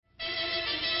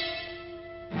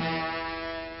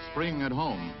spring at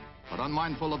home, but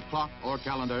unmindful of clock or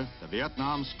calendar, the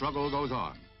Vietnam struggle goes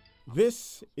on.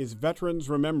 This is Veterans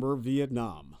Remember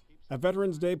Vietnam, a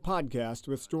Veterans Day podcast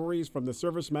with stories from the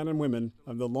servicemen and women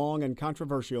of the long and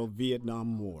controversial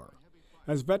Vietnam War.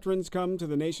 As veterans come to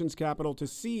the nation's capital to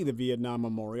see the Vietnam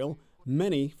Memorial,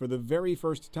 many for the very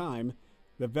first time,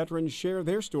 the veterans share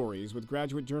their stories with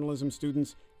graduate journalism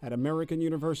students at American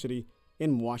University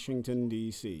in Washington,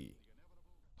 D.C.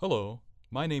 Hello,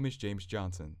 my name is James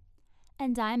Johnson.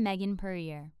 And I'm Megan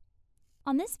Purrier.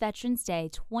 On this Veterans Day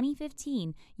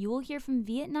 2015, you will hear from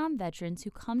Vietnam veterans who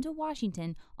come to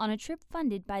Washington on a trip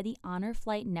funded by the Honor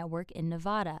Flight Network in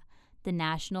Nevada. The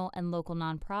national and local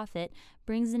nonprofit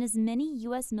brings in as many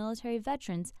U.S. military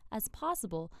veterans as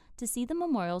possible to see the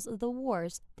memorials of the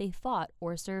wars they fought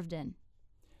or served in.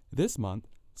 This month,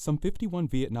 some 51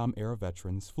 Vietnam-era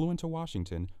veterans flew into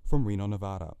Washington from Reno,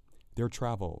 Nevada. Their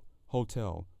travel,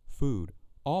 hotel, food,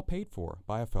 all paid for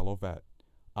by a fellow vet.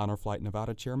 Honor Flight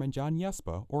Nevada Chairman John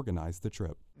Yespa organized the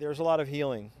trip. There's a lot of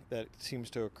healing that seems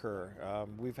to occur.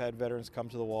 We've had veterans come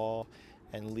to the wall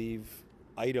and leave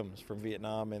items from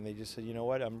Vietnam, and they just said, you know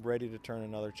what, I'm ready to turn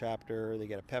another chapter. They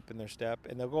get a pep in their step,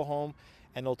 and they'll go home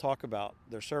and they'll talk about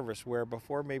their service, where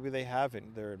before maybe they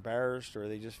haven't. They're embarrassed, or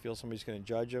they just feel somebody's going to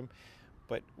judge them.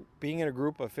 But being in a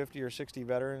group of 50 or 60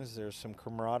 veterans, there's some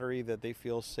camaraderie that they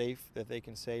feel safe, that they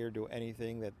can say or do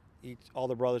anything, that all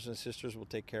the brothers and sisters will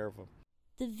take care of them.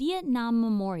 The Vietnam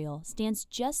Memorial stands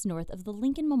just north of the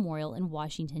Lincoln Memorial in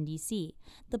Washington, D.C.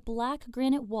 The black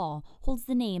granite wall holds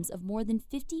the names of more than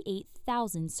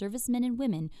 58,000 servicemen and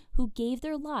women who gave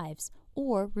their lives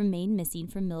or remained missing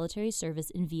from military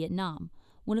service in Vietnam,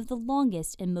 one of the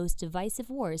longest and most divisive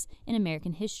wars in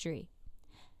American history.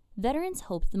 Veterans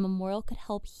hoped the memorial could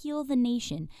help heal the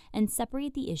nation and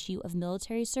separate the issue of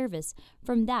military service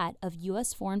from that of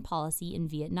U.S. foreign policy in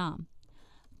Vietnam.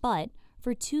 But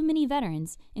for too many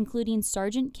veterans, including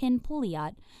Sergeant Ken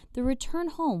Pouliot, the return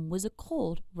home was a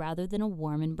cold rather than a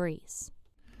warm embrace.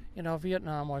 You know,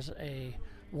 Vietnam was a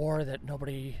war that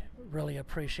nobody really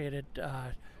appreciated.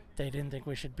 They didn't think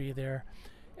we should be there.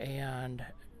 And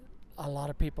a lot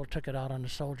of people took it out on the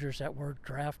soldiers that were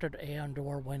drafted and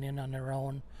or went in on their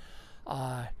own.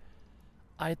 I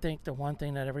think the one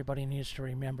thing that everybody needs to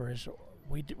remember is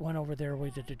we went over there, we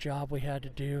did the job we had to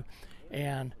do,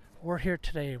 and we're here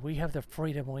today. We have the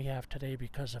freedom we have today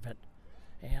because of it.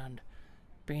 And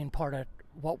being part of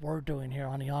what we're doing here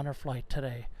on the Honor Flight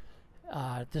today,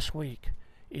 this week,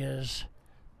 is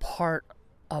part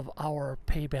of our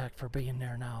payback for being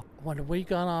there now. When we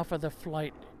got off of the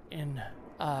flight in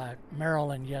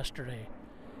Maryland yesterday,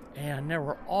 and there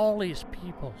were all these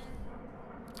people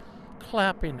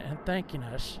clapping and thanking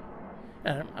us,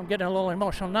 and I'm getting a little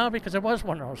emotional now because it was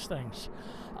one of those things.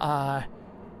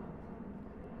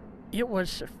 It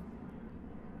was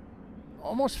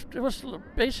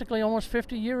basically almost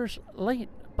 50 years late,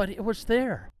 but it was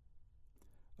there.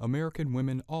 American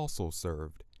women also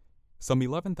served. Some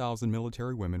 11,000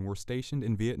 military women were stationed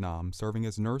in Vietnam serving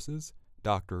as nurses,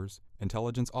 doctors,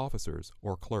 intelligence officers,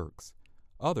 or clerks.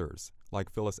 Others,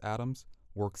 like Phyllis Adams,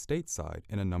 worked stateside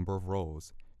in a number of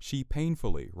roles. She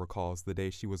painfully recalls the day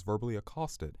she was verbally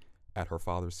accosted at her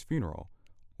father's funeral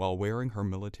while wearing her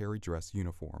military dress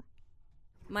uniform.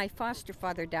 My foster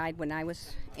father died when I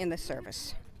was in the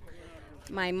service.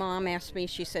 My mom asked me,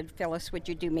 she said, Phyllis, would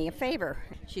you do me a favor?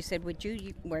 She said, would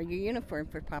you wear your uniform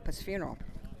for Papa's funeral?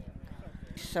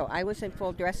 So I was in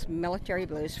full dress military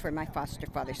blues for my foster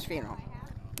father's funeral.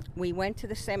 We went to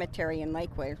the cemetery in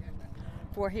Lakewood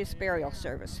for his burial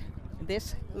service.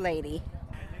 This lady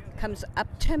comes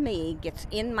up to me, gets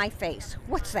in my face.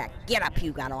 What's that get up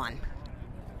you got on?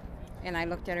 And I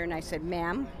looked at her and I said,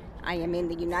 ma'am, I am in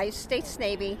the United States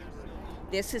Navy.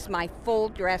 This is my full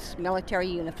dress military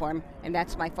uniform, and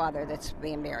that's my father that's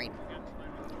being buried.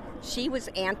 She was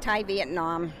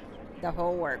anti-Vietnam, the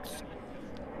whole works.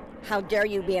 How dare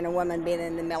you being a woman being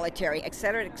in the military, et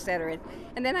cetera, et cetera.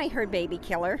 And then I heard baby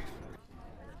killer.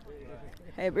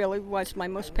 It really was my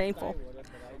most painful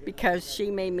because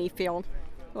she made me feel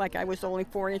like I was only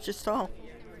 4 inches tall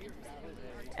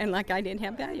and like I didn't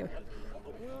have value.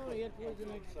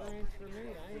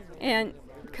 And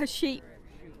because she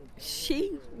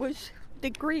was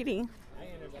degrading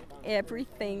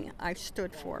everything I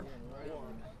stood for.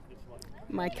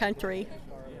 My country,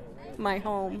 my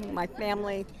home, my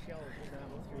family,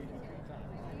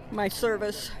 my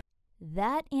service.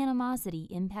 That animosity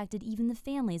impacted even the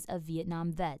families of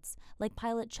Vietnam vets, like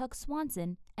pilot Chuck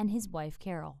Swanson and his wife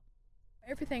Carol.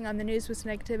 Everything on the news was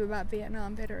negative about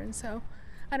Vietnam veterans, so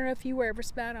I don't know if you were ever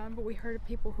spat on, but we heard of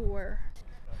people who were.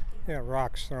 Yeah,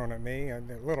 rocks thrown at me, and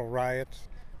the little riots.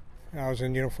 I was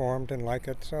in uniform, didn't like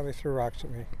it, so they threw rocks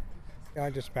at me. I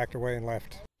just backed away and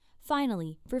left.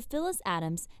 Finally, for Phyllis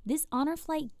Adams, this honor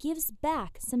flight gives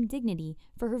back some dignity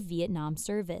for her Vietnam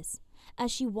service. As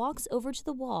she walks over to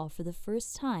the wall for the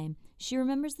first time, she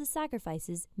remembers the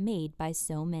sacrifices made by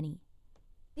so many.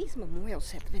 These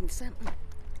memorials have been something.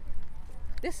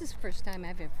 This is the first time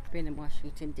I've ever been in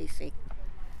Washington, D.C.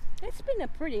 It's been a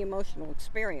pretty emotional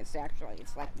experience, actually.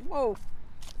 It's like, whoa.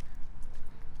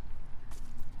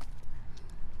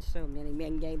 So many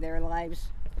men gave their lives.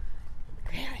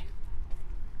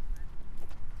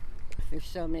 There's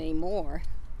so many more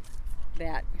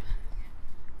that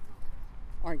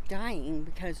are dying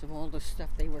because of all the stuff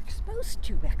they were exposed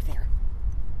to back there.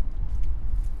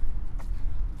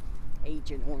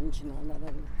 Agent Orange and all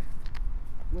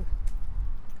that.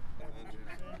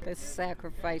 The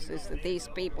sacrifices that these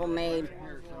people made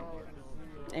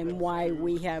and why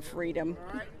we have freedom.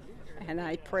 And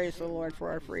I praise the Lord for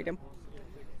our freedom.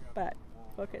 But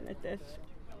looking at this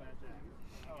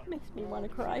makes me want to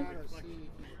cry.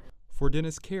 For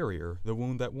Dennis Carrier, the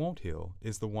wound that won't heal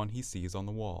is the one he sees on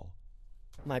the wall.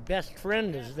 My best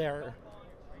friend is there,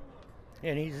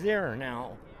 and he's there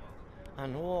now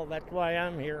on the wall. That's why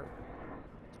I'm here.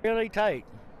 Really tight.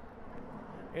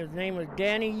 His name was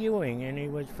Danny Ewing, and he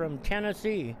was from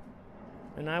Tennessee,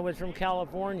 and I was from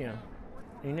California.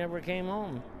 He never came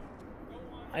home.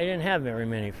 I didn't have very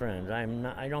many friends.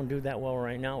 I don't do that well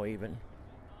right now even.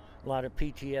 A lot of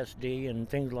PTSD and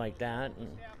things like that,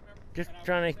 and just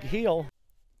trying to heal.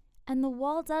 And the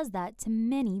wall does that to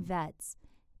many vets.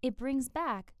 It brings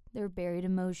back their buried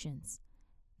emotions.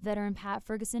 Veteran Pat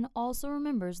Ferguson also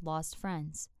remembers lost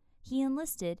friends. He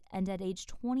enlisted and at age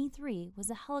 23 was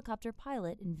a helicopter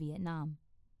pilot in Vietnam.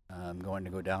 I'm going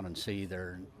to go down and see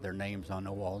their names on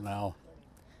the wall now.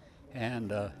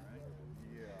 And the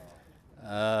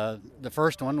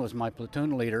first one was my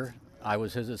platoon leader. I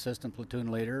was his assistant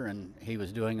platoon leader, and he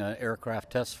was doing an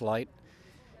aircraft test flight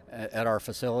at our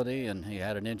facility, and he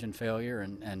had an engine failure,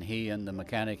 and he and the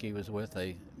mechanic he was with,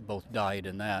 they both died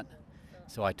in that.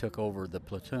 So I took over the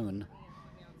platoon.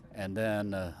 And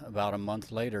then about a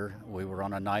month later, we were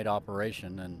on a night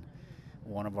operation, and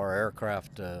one of our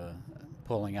aircraft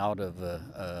pulling out of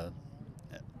a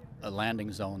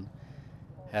landing zone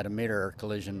had a mid-air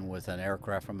collision with an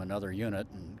aircraft from another unit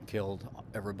and killed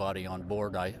everybody on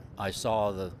board. I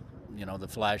saw the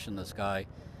flash in the sky.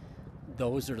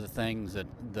 Those are the things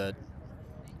that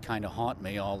kind of haunt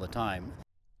me all the time.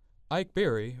 Ike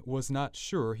Berry was not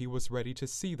sure he was ready to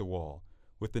see the wall,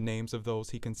 with the names of those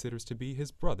he considers to be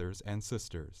his brothers and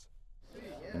sisters.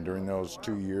 And during those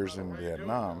 2 years in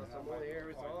Vietnam,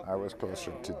 I was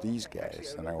closer to these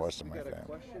guys than I was to my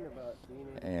family.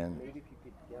 And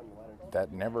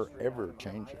that never, ever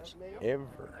changes,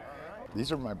 ever.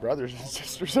 These are my brothers and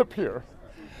sisters up here.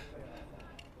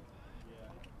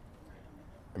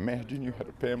 Imagine you had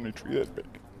a family tree that big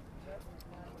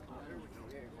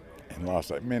and lost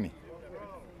that many.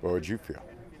 What would you feel?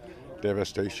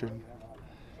 Devastation?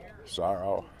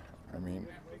 Sorrow? I mean,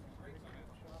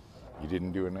 you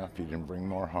didn't do enough, you didn't bring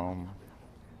more home.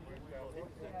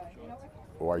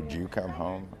 Why'd you come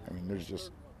home? I mean,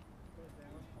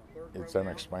 it's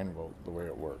unexplainable the way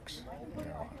it works,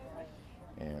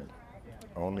 And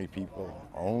only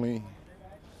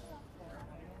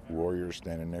warriors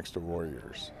standing next to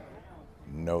warriors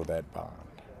know that bond.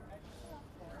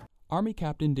 Army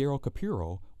Captain Darrell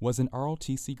Capuro was an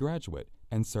ROTC graduate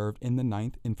and served in the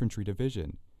 9th Infantry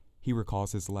Division. He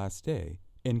recalls his last day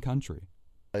in country.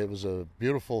 It was a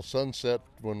beautiful sunset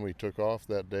when we took off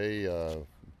that day,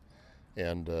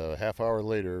 and a half hour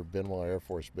later, Benoit Air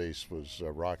Force Base was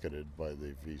rocketed by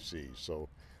the VC, so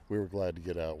we were glad to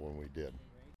get out when we did.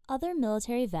 Other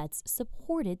military vets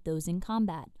supported those in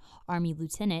combat. Army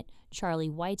Lieutenant Charlie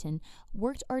Whiten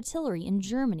worked artillery in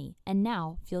Germany and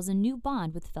now feels a new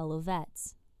bond with fellow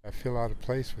vets. I feel out of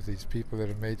place with these people that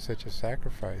have made such a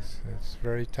sacrifice. It's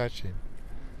very touching.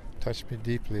 It touched me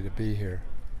deeply to be here.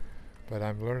 But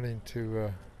I'm learning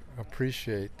to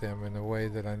appreciate them in a way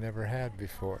that I never had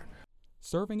before.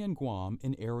 Serving in Guam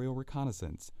in aerial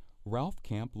reconnaissance, Ralph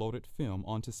Camp loaded film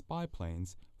onto spy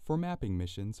planes for mapping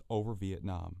missions over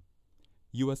Vietnam.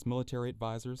 U.S. military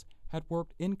advisors had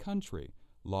worked in country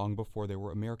long before there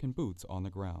were American boots on the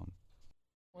ground.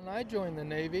 When I joined the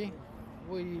Navy,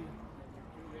 we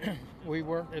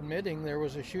weren't admitting there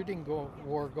was a shooting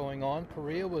war going on.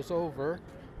 Korea was over.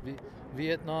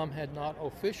 Vietnam had not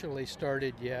officially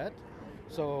started yet,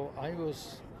 so I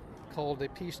was called a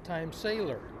peacetime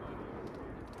sailor.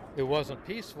 It wasn't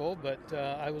peaceful, but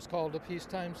I was called a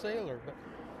peacetime sailor. But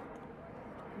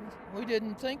we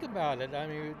didn't think about it. I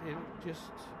mean, it just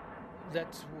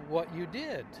that's what you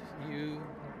did. You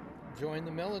joined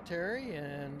the military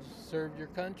and served your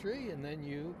country, and then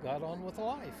you got on with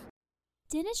life.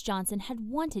 Dennis Johnson had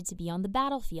wanted to be on the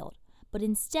battlefield, but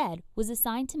instead was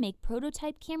assigned to make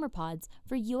prototype camera pods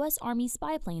for U.S. Army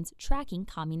spy planes tracking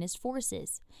communist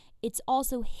forces. It's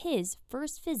also his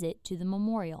first visit to the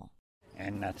memorial.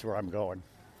 And that's where I'm going,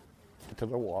 to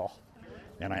the wall.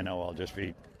 And I know I'll just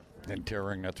be in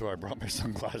tearing. That's why I brought my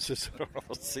sunglasses.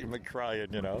 I'll see me crying,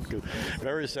 'cause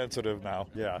very sensitive now.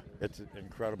 Yeah, it's an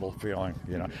incredible feeling,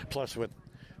 Plus with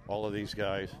all of these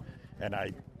guys, and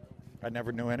I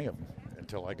never knew any of them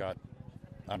until I got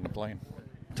on the plane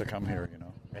to come here,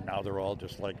 And now they're all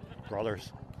just like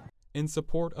brothers. In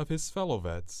support of his fellow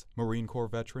vets, Marine Corps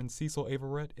veteran Cecil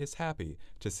Averett is happy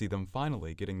to see them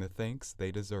finally getting the thanks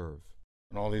they deserve.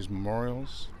 And all these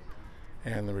memorials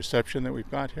and the reception that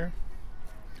we've got here,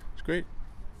 it's great.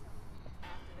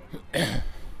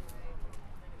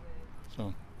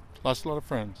 So, lost a lot of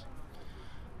friends,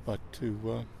 but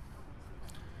to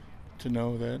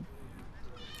know that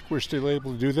we're still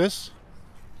able to do this,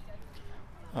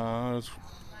 it's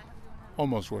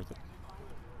almost worth it.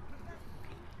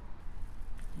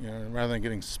 Rather than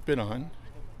getting spit on,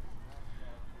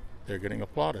 they're getting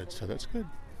applauded, so that's good.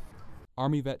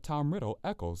 Army vet Tom Riddle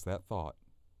echoes that thought.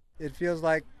 It feels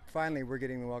like finally we're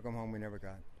getting the welcome home we never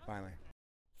got, finally.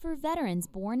 For veterans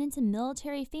born into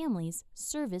military families,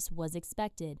 service was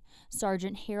expected.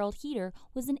 Sergeant Harold Heater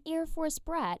was an Air Force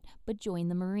brat but joined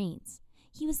the Marines.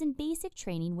 He was in basic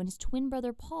training when his twin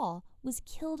brother Paul was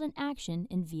killed in action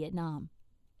in Vietnam.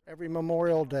 Every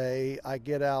Memorial Day, I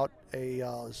get out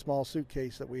a small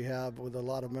suitcase that we have with a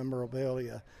lot of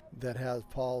memorabilia that has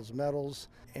Paul's medals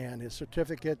and his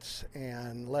certificates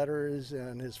and letters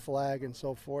and his flag and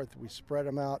so forth. We spread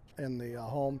them out in the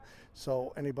home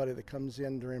so anybody that comes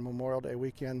in during Memorial Day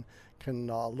weekend can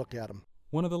look at them.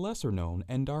 One of the lesser-known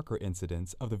and darker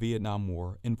incidents of the Vietnam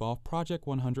War involved Project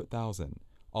 100,000,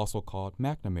 also called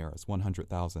McNamara's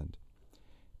 100,000.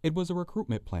 It was a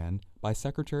recruitment plan by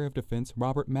Secretary of Defense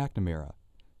Robert McNamara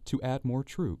to add more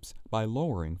troops by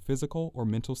lowering physical or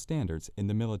mental standards in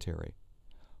the military.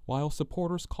 While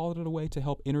supporters called it a way to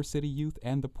help inner-city youth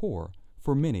and the poor,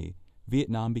 for many,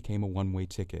 Vietnam became a one-way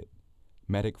ticket.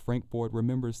 Medic Frank Boyd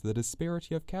remembers the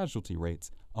disparity of casualty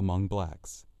rates among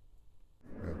blacks.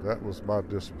 And that was my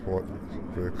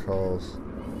disappointment because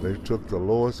they took the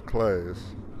lowest class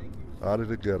out of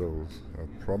the ghettos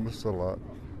and promised a lot.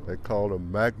 They called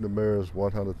them McNamara's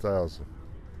 100,000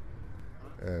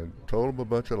 and told them a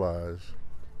bunch of lies,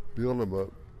 built them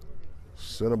up,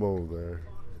 sent them over there,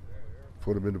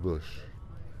 put them in the bush,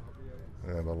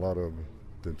 and a lot of them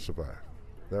didn't survive.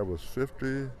 There was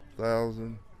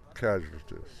 50,000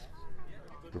 casualties.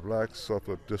 The blacks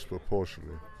suffered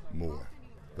disproportionately more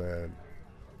than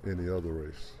any other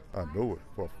race. I know it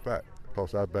for a fact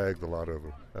because I bagged a lot of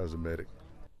them as a medic.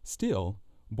 Still,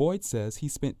 Boyd says he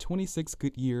spent 26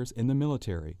 good years in the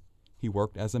military. He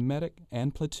worked as a medic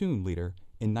and platoon leader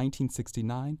in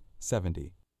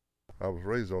 1969-70. I was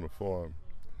raised on a farm,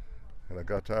 and I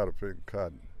got tired of picking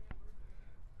cotton.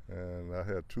 And I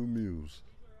had two mules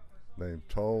named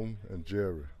Tom and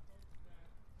Jerry.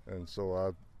 And so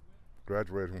I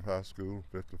graduated from high school,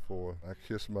 54. I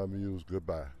kissed my mules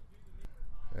goodbye,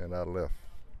 and I left.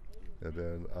 And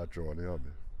then I joined the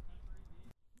Army.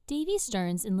 Davy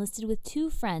Stearns enlisted with two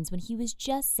friends when he was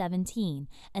just 17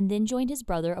 and then joined his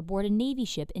brother aboard a Navy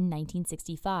ship in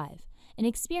 1965, an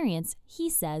experience, he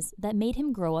says, that made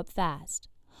him grow up fast.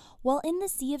 While in the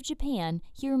Sea of Japan,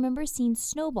 he remembers seeing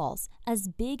snowballs as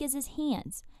big as his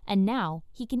hands, and now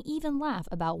he can even laugh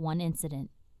about one incident.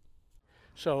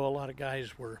 So a lot of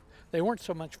guys they weren't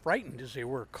so much frightened as they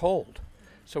were cold.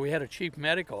 So we had a chief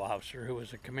medical officer who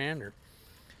was a commander,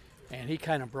 and he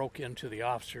kind of broke into the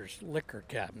officer's liquor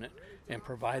cabinet and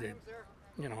provided,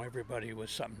 everybody with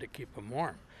something to keep them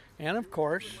warm. And of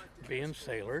course, being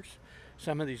sailors,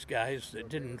 some of these guys that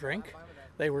didn't drink,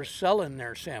 they were selling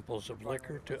their samples of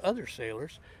liquor to other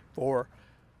sailors for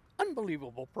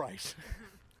unbelievable price.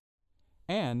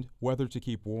 And whether to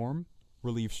keep warm,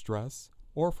 relieve stress,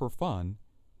 or for fun,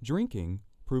 drinking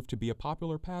proved to be a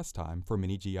popular pastime for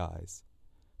many GIs.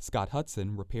 Scott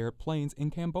Hudson repaired planes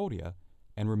in Cambodia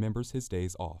and remembers his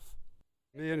days off.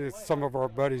 Me and some of our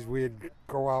buddies, we'd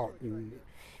go out and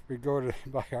we'd go to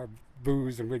buy our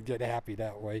booze and we'd get happy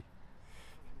that way.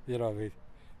 You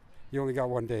only got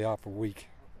one day off a week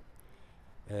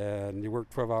and you work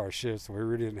 12-hour shifts, so we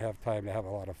really didn't have time to have a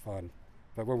lot of fun.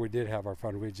 But when we did have our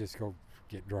fun, we'd just go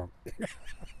get drunk.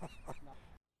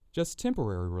 Just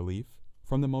temporary relief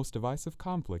from the most divisive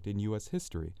conflict in U.S.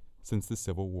 history since the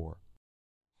Civil War.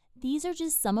 These are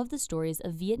just some of the stories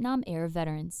of Vietnam-era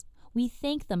veterans. We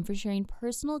thank them for sharing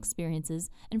personal experiences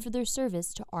and for their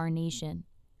service to our nation.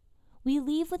 We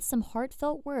leave with some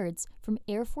heartfelt words from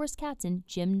Air Force Captain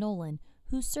Jim Nolan,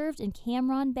 who served in Cam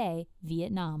Ranh Bay,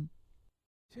 Vietnam.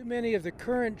 Too many of the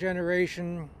current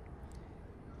generation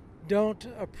don't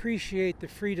appreciate the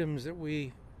freedoms that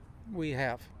we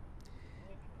have.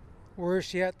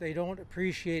 Worse yet, they don't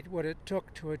appreciate what it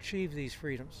took to achieve these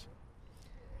freedoms.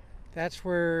 That's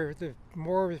where the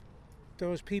more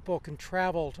those people can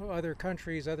travel to other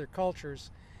countries, other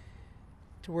cultures,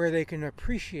 to where they can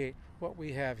appreciate what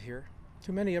we have here.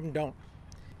 Too many of them don't.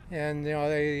 And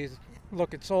they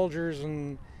look at soldiers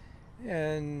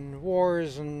and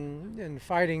wars and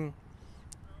fighting.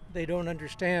 They don't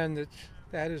understand that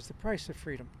that is the price of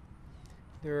freedom.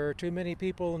 There are too many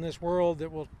people in this world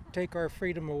that will take our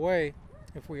freedom away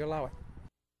if we allow it.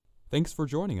 Thanks for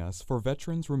joining us for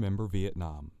Veterans Remember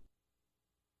Vietnam.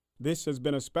 This has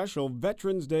been a special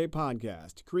Veterans Day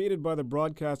podcast created by the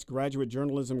Broadcast Graduate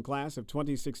Journalism Class of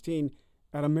 2016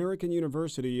 at American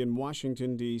University in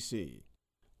Washington, D.C.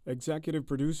 Executive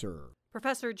Producer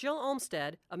Professor Jill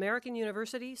Olmsted, American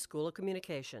University School of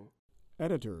Communication.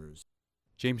 Editors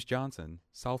James Johnson,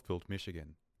 Southfield,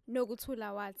 Michigan.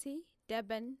 Nogutulawati,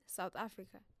 Durban, South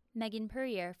Africa. Megan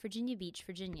Purrier, Virginia Beach,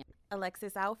 Virginia.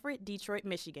 Alexis Alfred, Detroit,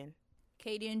 Michigan.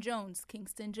 Kadian Jones,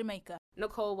 Kingston, Jamaica.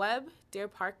 Nicole Webb, Deer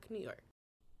Park, New York.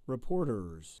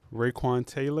 Reporters Raekwon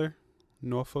Taylor,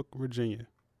 Norfolk, Virginia.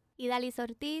 Idalis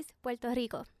Ortiz, Puerto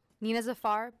Rico. Nina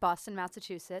Zafar, Boston,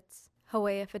 Massachusetts.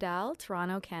 Hawaii Fidel,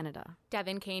 Toronto, Canada.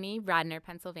 Devin Caney, Radnor,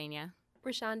 Pennsylvania.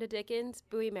 Rashonda Dickens,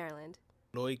 Bowie, Maryland.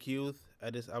 Loic Youth,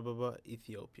 Addis Ababa,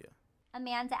 Ethiopia.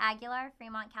 Amanda Aguilar,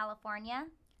 Fremont, California.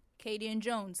 Kadian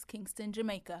Jones, Kingston,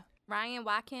 Jamaica. Ryan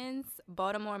Watkins,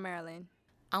 Baltimore, Maryland.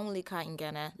 Aunli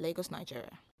Kaingana, Lagos,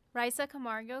 Nigeria. Raisa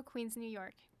Camargo, Queens, New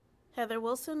York. Heather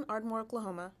Wilson, Ardmore,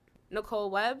 Oklahoma. Nicole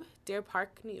Webb, Deer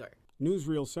Park, New York.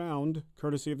 Newsreel sound,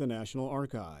 courtesy of the National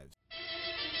Archives.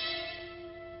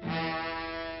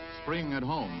 Spring at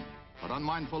home, but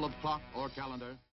unmindful of clock or calendar.